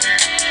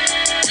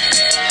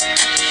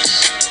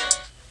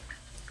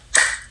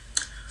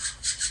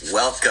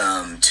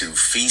Welcome to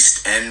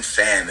Feast and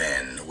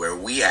Famine, where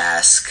we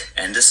ask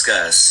and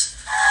discuss,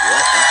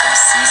 what effing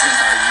season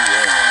are you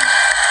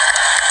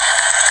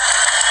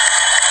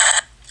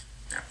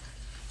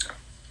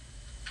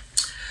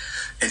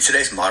in? In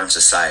today's modern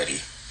society,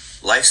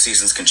 life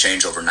seasons can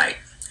change overnight.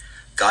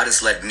 God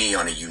has led me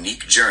on a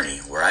unique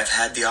journey where I've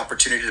had the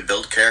opportunity to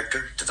build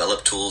character,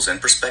 develop tools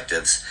and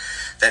perspectives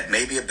that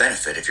may be a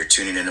benefit if you're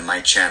tuning into my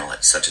channel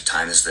at such a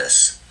time as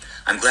this.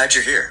 I'm glad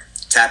you're here.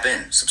 Tap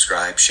in,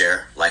 subscribe,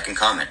 share, like, and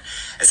comment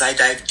as I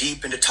dive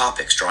deep into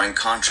topics drawing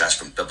contrast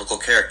from biblical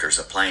characters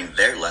applying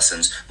their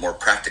lessons more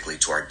practically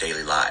to our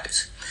daily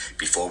lives.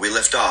 Before we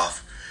lift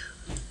off,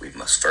 we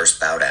must first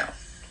bow down.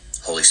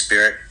 Holy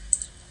Spirit,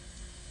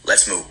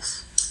 let's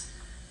move.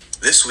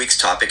 This week's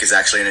topic is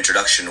actually an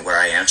introduction where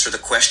I answer the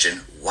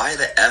question, why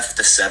the F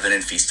the 7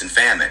 in Feast and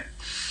Famine?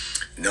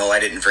 No, I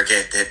didn't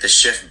forget to hit the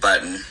shift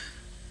button.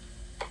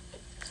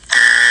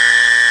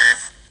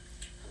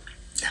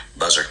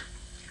 Buzzer.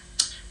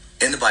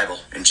 In the Bible,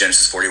 in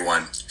Genesis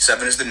 41,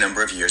 7 is the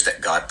number of years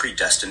that God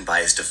predestined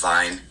by his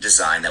divine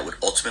design that would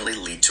ultimately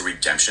lead to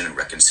redemption and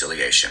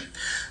reconciliation.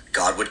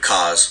 God would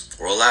cause,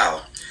 or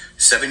allow,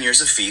 7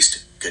 years of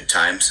feast, good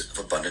times of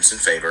abundance and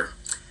favor,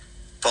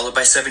 followed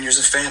by 7 years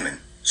of famine,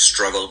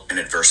 struggle and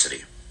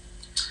adversity.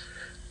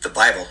 The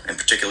Bible, and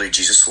particularly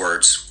Jesus'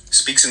 words,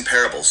 speaks in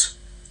parables,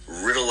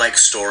 riddle-like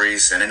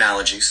stories and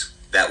analogies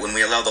that when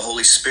we allow the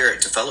Holy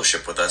Spirit to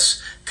fellowship with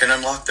us, can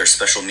unlock their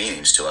special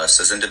meanings to us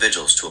as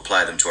individuals to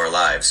apply them to our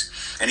lives,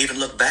 and even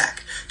look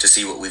back to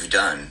see what we've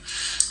done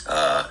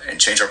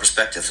and change our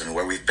perspectives and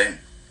where we've been.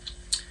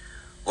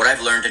 What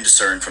I've learned and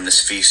discerned from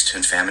this feast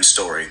and famine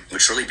story,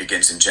 which really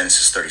begins in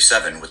Genesis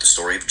 37 with the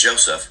story of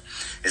Joseph,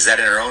 is that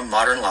in our own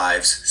modern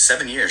lives,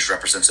 7 years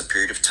represents a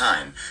period of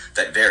time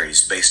that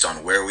varies based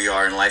on where we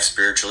are in life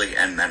spiritually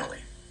and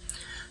mentally.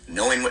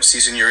 Knowing what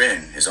season you're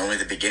in is only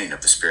the beginning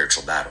of the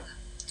spiritual battle.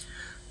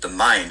 The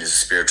mind is a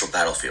spiritual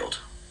battlefield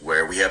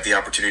where we have the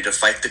opportunity to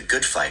fight the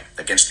good fight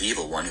against the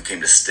evil one who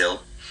came to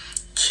steal,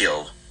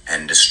 kill,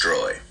 and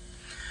destroy.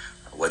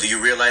 Whether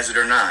you realize it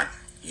or not,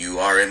 you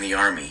are in the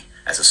army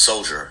as a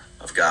soldier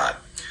of God.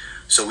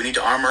 So we need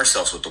to arm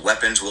ourselves with the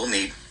weapons we'll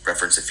need,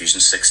 reference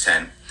Ephesians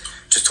 6:10,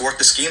 to thwart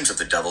the schemes of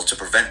the devil to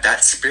prevent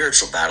that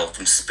spiritual battle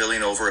from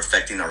spilling over,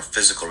 affecting our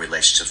physical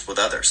relationships with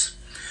others.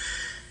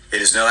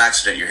 It is no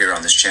accident you're here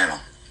on this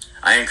channel.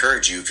 I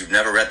encourage you, if you've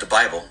never read the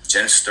Bible,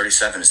 Genesis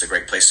 37 is a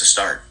great place to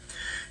start.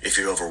 If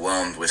you're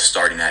overwhelmed with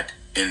starting at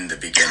in the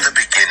beginning.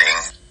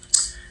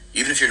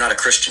 Even if you're not a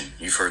Christian,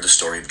 you've heard the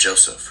story of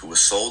Joseph, who was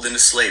sold into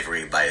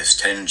slavery by his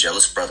 10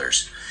 jealous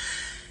brothers.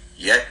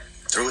 Yet,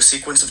 through a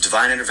sequence of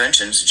divine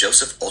interventions,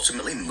 Joseph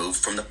ultimately moved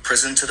from the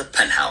prison to the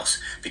penthouse,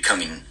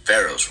 becoming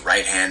Pharaoh's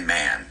right-hand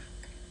man.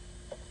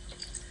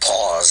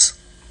 Pause.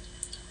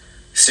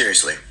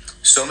 Seriously,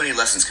 so many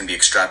lessons can be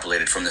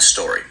extrapolated from this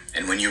story,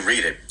 and when you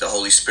read it, the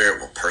Holy Spirit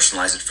will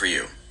personalize it for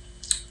you.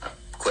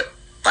 Quit.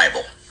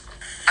 Bible.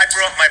 I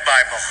brought my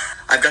Bible.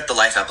 I've got the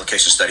Life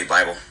Application Study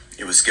Bible.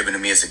 It was given to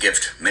me as a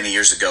gift many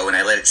years ago, and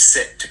I let it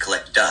sit to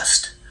collect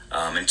dust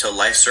until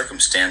life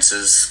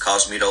circumstances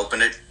caused me to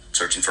open it,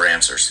 searching for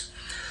answers.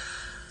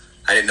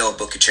 I didn't know a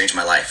book could change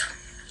my life.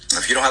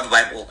 If you don't have a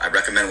Bible, I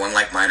recommend one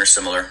like mine or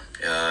similar.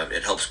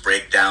 It helps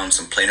break down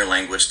some plainer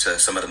language to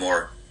some of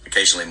the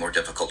occasionally more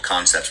difficult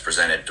concepts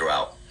presented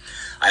throughout.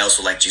 I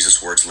also like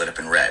Jesus' words lit up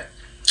in red.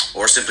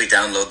 Or simply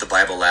download the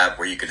Bible app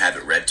where you can have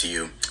it read to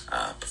you.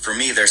 But for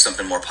me, there's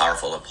something more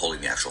powerful of holding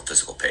the actual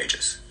physical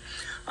pages.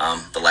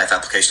 The Life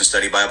Application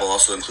Study Bible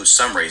also includes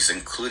summaries,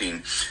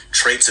 including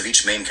traits of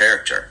each main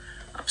character.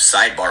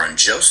 Sidebar on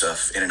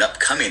Joseph, in an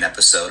upcoming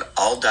episode,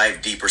 I'll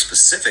dive deeper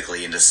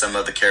specifically into some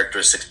of the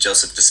characteristics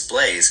Joseph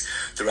displays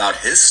throughout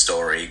his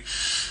story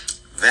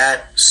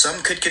that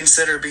some could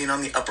consider being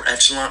on the upper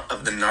echelon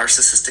of the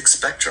narcissistic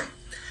spectrum.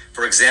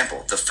 For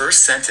example, the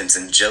first sentence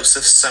in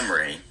Joseph's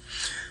summary: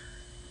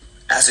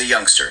 as a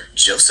youngster,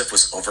 Joseph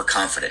was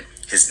overconfident.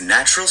 His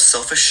natural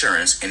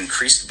self-assurance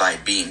increased by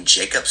being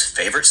Jacob's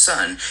favorite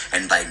son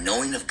and by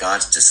knowing of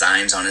God's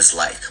designs on his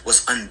life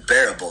was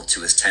unbearable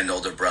to his 10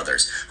 older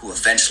brothers, who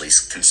eventually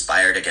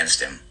conspired against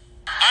him.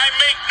 I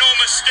make no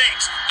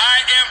mistakes.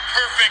 I am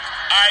perfect.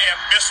 I am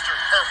Mr.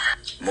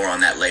 Perfect. More on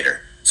that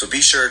later. So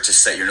be sure to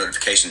set your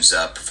notifications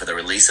up for the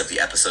release of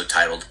the episode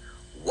titled,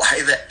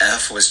 Why the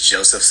F Was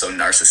Joseph So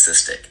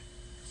Narcissistic?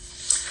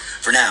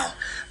 For now,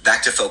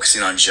 back to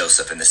focusing on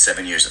Joseph and the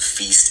 7 years of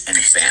feast and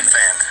famine.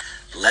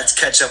 Let's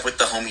catch up with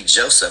the homie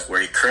Joseph,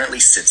 where he currently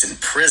sits in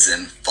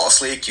prison,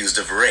 falsely accused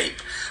of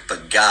rape.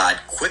 But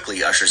God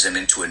quickly ushers him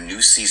into a new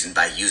season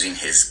by using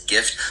his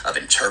gift of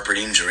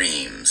interpreting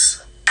dreams.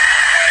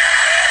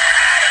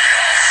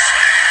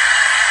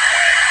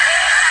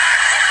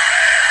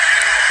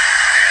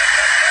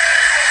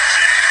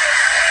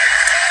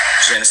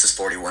 Genesis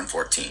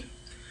 41:14.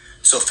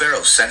 So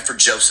Pharaoh sent for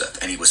Joseph,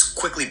 and he was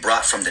quickly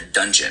brought from the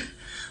dungeon.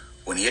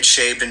 When he had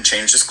shaved and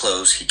changed his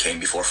clothes, he came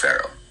before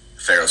Pharaoh.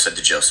 Pharaoh said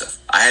to Joseph,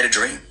 I had a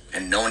dream,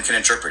 and no one can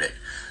interpret it.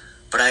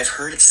 But I have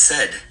heard it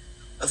said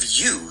of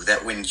you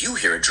that when you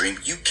hear a dream,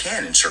 you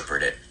can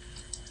interpret it.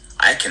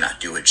 "I cannot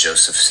do what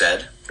Joseph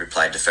said,"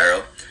 replied to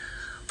Pharaoh,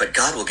 "but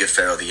God will give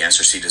Pharaoh the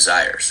answers he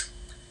desires."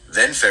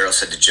 Then Pharaoh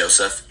said to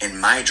Joseph, "In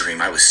my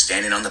dream I was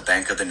standing on the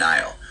bank of the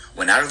Nile,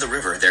 when out of the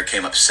river there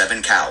came up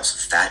 7 cows,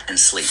 fat and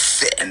sleek,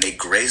 and they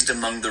grazed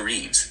among the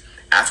reeds.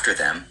 After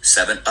them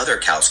 7 other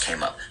cows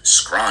came up,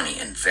 scrawny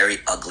and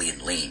very ugly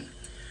and lean.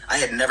 I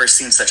had never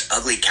seen such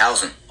ugly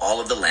cows in all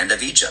of the land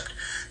of Egypt.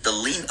 The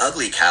lean,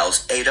 ugly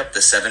cows ate up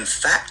the 7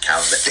 fat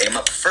cows that came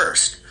up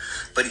first.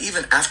 But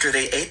even after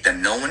they ate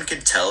them, no one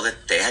could tell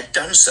that they had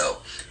done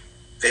so.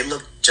 They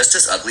looked just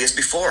as ugly as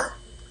before.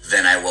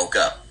 Then I woke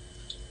up.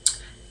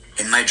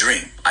 In my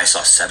dream, I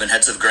saw 7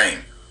 heads of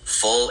grain,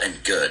 full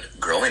and good,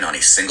 growing on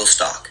a single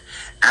stalk.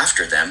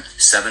 After them,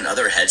 7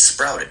 other heads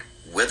sprouted,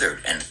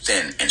 withered and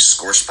thin and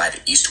scorched by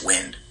the east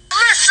wind.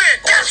 Listen,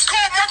 that's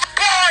called my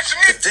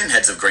The thin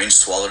heads of grain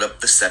swallowed up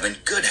the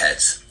 7 good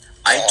heads.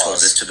 I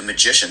told this to the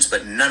magicians,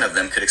 but none of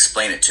them could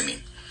explain it to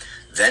me.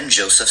 Then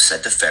Joseph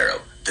said to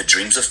Pharaoh, "The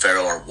dreams of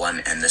Pharaoh are one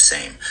and the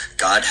same.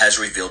 God has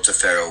revealed to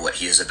Pharaoh what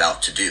he is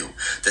about to do.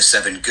 The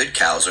 7 good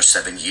cows are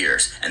 7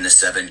 years, and the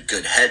 7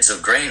 good heads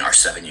of grain are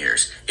 7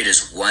 years. It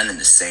is one and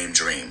the same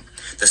dream.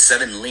 The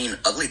 7 lean,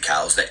 ugly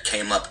cows that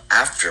came up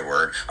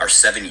afterward are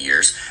 7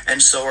 years,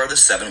 and so are the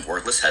 7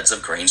 worthless heads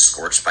of grain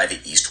scorched by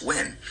the east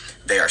wind.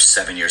 They are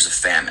 7 years of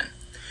famine.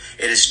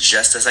 It is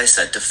just as I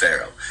said to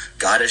Pharaoh.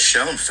 God has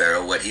shown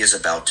Pharaoh what he is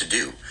about to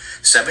do.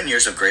 7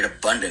 years of great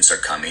abundance are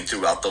coming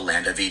throughout the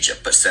land of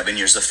Egypt, but 7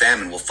 years of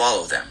famine will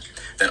follow them.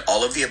 Then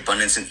all of the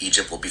abundance in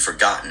Egypt will be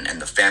forgotten,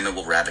 and the famine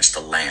will ravage the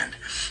land.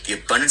 The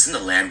abundance in the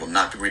land will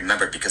not be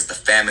remembered because the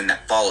famine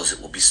that follows it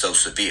will be so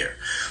severe.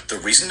 The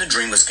reason the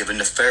dream was given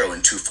to Pharaoh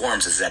in 2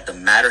 forms is that the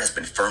matter has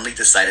been firmly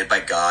decided by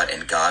God,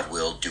 and God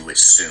will do it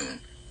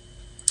soon.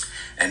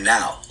 And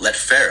now, let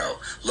Pharaoh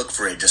look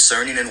for a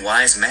discerning and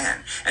wise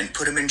man and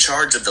put him in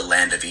charge of the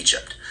land of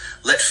Egypt.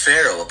 Let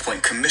Pharaoh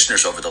appoint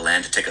commissioners over the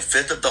land to take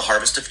 1/5 of the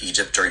harvest of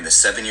Egypt during the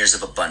 7 years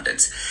of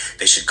abundance.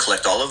 They should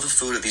collect all of the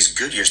food of these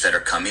good years that are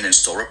coming and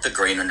store up the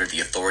grain under the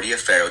authority of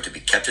Pharaoh to be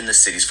kept in the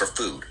cities for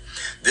food.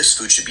 This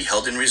food should be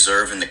held in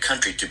reserve in the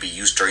country to be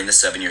used during the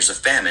 7 years of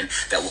famine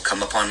that will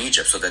come upon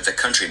Egypt, so that the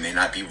country may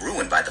not be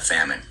ruined by the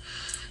famine."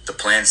 The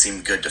plan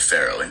seemed good to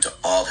Pharaoh and to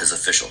all his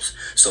officials.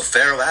 So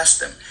Pharaoh asked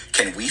them,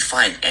 "Can we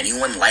find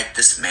anyone like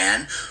this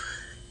man,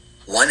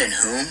 one in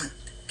whom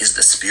is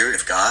the Spirit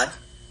of God?"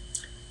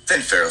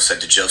 Then Pharaoh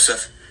said to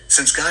Joseph,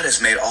 "Since God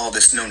has made all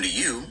this known to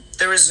you,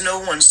 there is no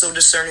one so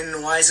discerning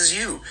and wise as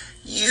you.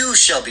 You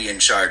shall be in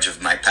charge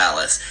of my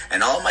palace,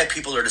 and all my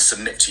people are to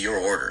submit to your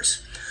orders.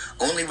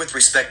 Only with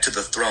respect to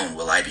the throne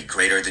will I be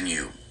greater than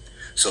you."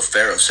 So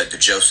Pharaoh said to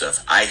Joseph,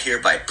 "I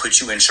hereby put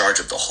you in charge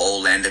of the whole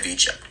land of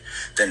Egypt."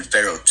 Then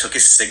Pharaoh took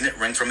his signet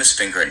ring from his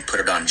finger and put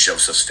it on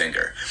Joseph's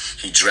finger.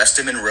 He dressed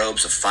him in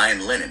robes of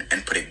fine linen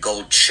and put a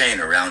gold chain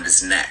around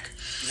his neck.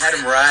 He had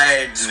him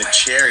ride in a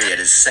chariot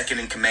as second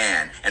in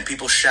command, and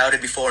people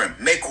shouted before him,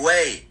 "Make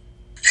way!"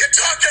 You're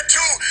talking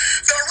to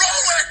the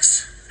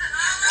Rolex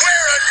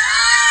wearing,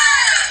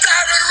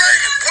 diamond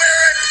ring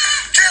wearing,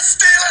 kiss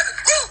stealing,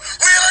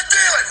 wheeling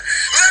dealing,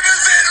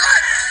 limousine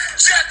riding,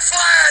 jet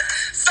flying,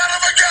 son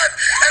of a gun,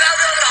 and I'm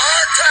having a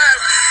hard time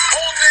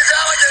holding these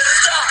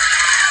alligators down.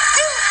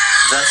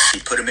 Thus he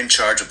put him in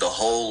charge of the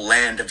whole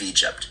land of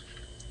Egypt.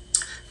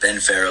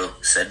 Then Pharaoh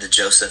said to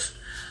Joseph,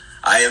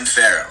 "I am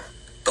Pharaoh,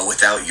 but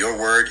without your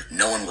word,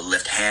 no one will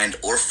lift hand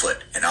or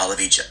foot in all of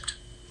Egypt."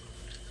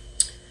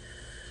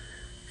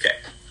 Okay.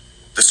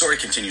 The story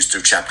continues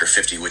through chapter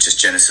 50, which is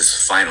Genesis'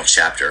 final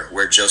chapter,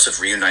 where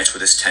Joseph reunites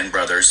with his 10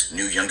 brothers,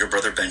 new younger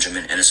brother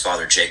Benjamin, and his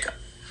father Jacob.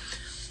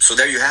 So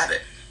there you have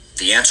it.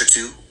 The answer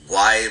to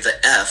why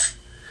the F,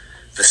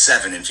 the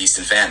 7 in Feast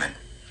and Famine.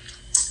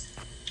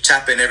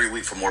 Tap in every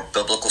week for more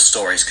biblical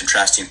stories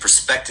contrasting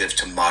perspective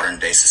to modern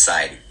day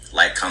society.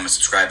 Like, comment,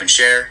 subscribe, and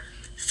share.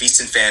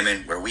 Feast and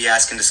Famine, where we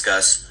ask and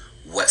discuss,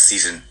 what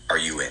season are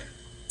you in?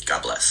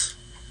 God bless.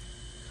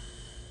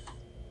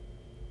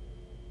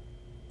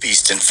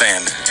 Feast and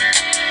Famine.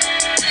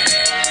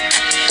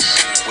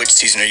 Which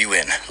season are you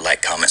in?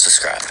 Like, comment,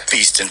 subscribe.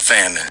 Feast and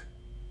Famine.